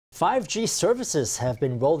5G services have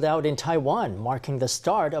been rolled out in Taiwan, marking the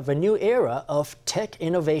start of a new era of tech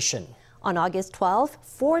innovation. On August 12,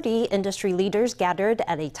 40 industry leaders gathered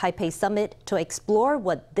at a Taipei summit to explore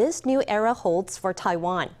what this new era holds for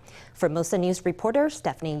Taiwan. Formosa News reporter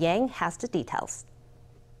Stephany Yang has the details.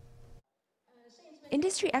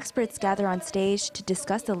 Industry experts gather on stage to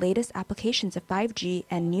discuss the latest applications of 5G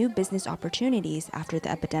and new business opportunities after the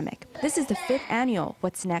epidemic. This is the 5th annual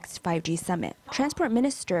What's Next 5G Summit. Transport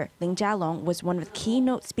Minister Lin Chia-Lung was one of the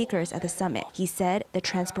keynote speakers at the summit. He said the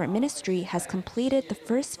Transport Ministry has completed the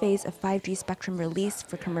first phase of 5G spectrum release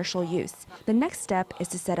for commercial use. The next step is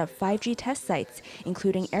to set up 5G test sites,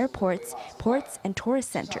 including airports, ports, and tourist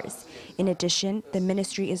centers. In addition, the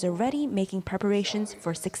ministry is already making preparations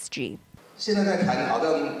for 6G. 现在在谈好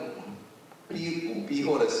像 B5G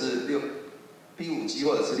或者是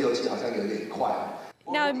6G 好像有点快。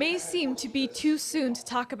 Now, it may seem to be too soon to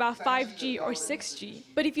talk about 5G or 6G,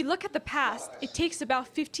 but if you look at the past, it takes about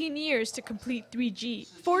 15 years to complete 3G.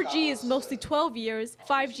 4G is mostly 12 years,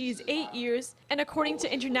 5G is 8 years, and according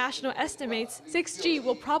to international estimates, 6G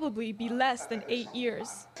will probably be less than 8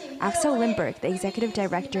 years. Axel Limburg, the executive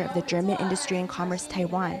director of the German Industry and Commerce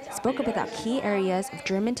Taiwan, spoke about key areas of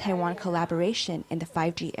German-Taiwan collaboration in the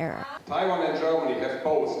 5G era. Taiwan and Germany have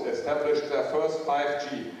both established their first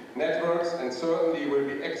 5G networks and certainly will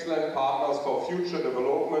be excellent partners for future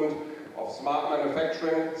development of smart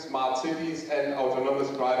manufacturing, smart cities and autonomous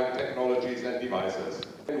driving technologies and devices.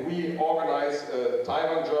 And we organize a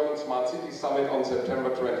Taiwan-German Smart City Summit on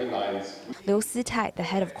September 29th. Liu Sitai, the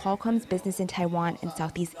head of Qualcomm's business in Taiwan and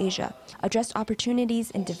Southeast Asia, addressed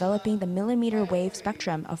opportunities in developing the millimeter wave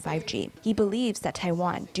spectrum of 5G. He believes that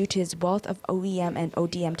Taiwan, due to its wealth of OEM and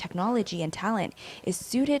ODM technology and talent, is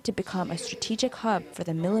suited to become a strategic hub for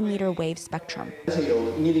the millimeter wave spectrum. The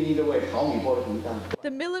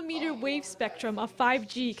millimeter wave spectrum of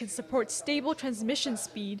 5G can support stable transmission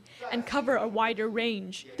speed and cover a wider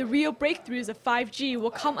range. The real breakthroughs of 5G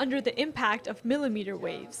will come under the impact of millimeter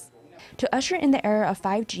waves. To usher in the era of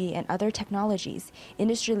 5G and other technologies,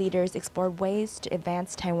 industry leaders explored ways to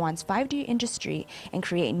advance Taiwan's 5G industry and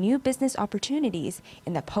create new business opportunities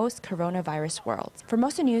in the post-coronavirus world.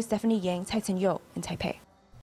 Formosa News, Stephany Yang, in Taipei.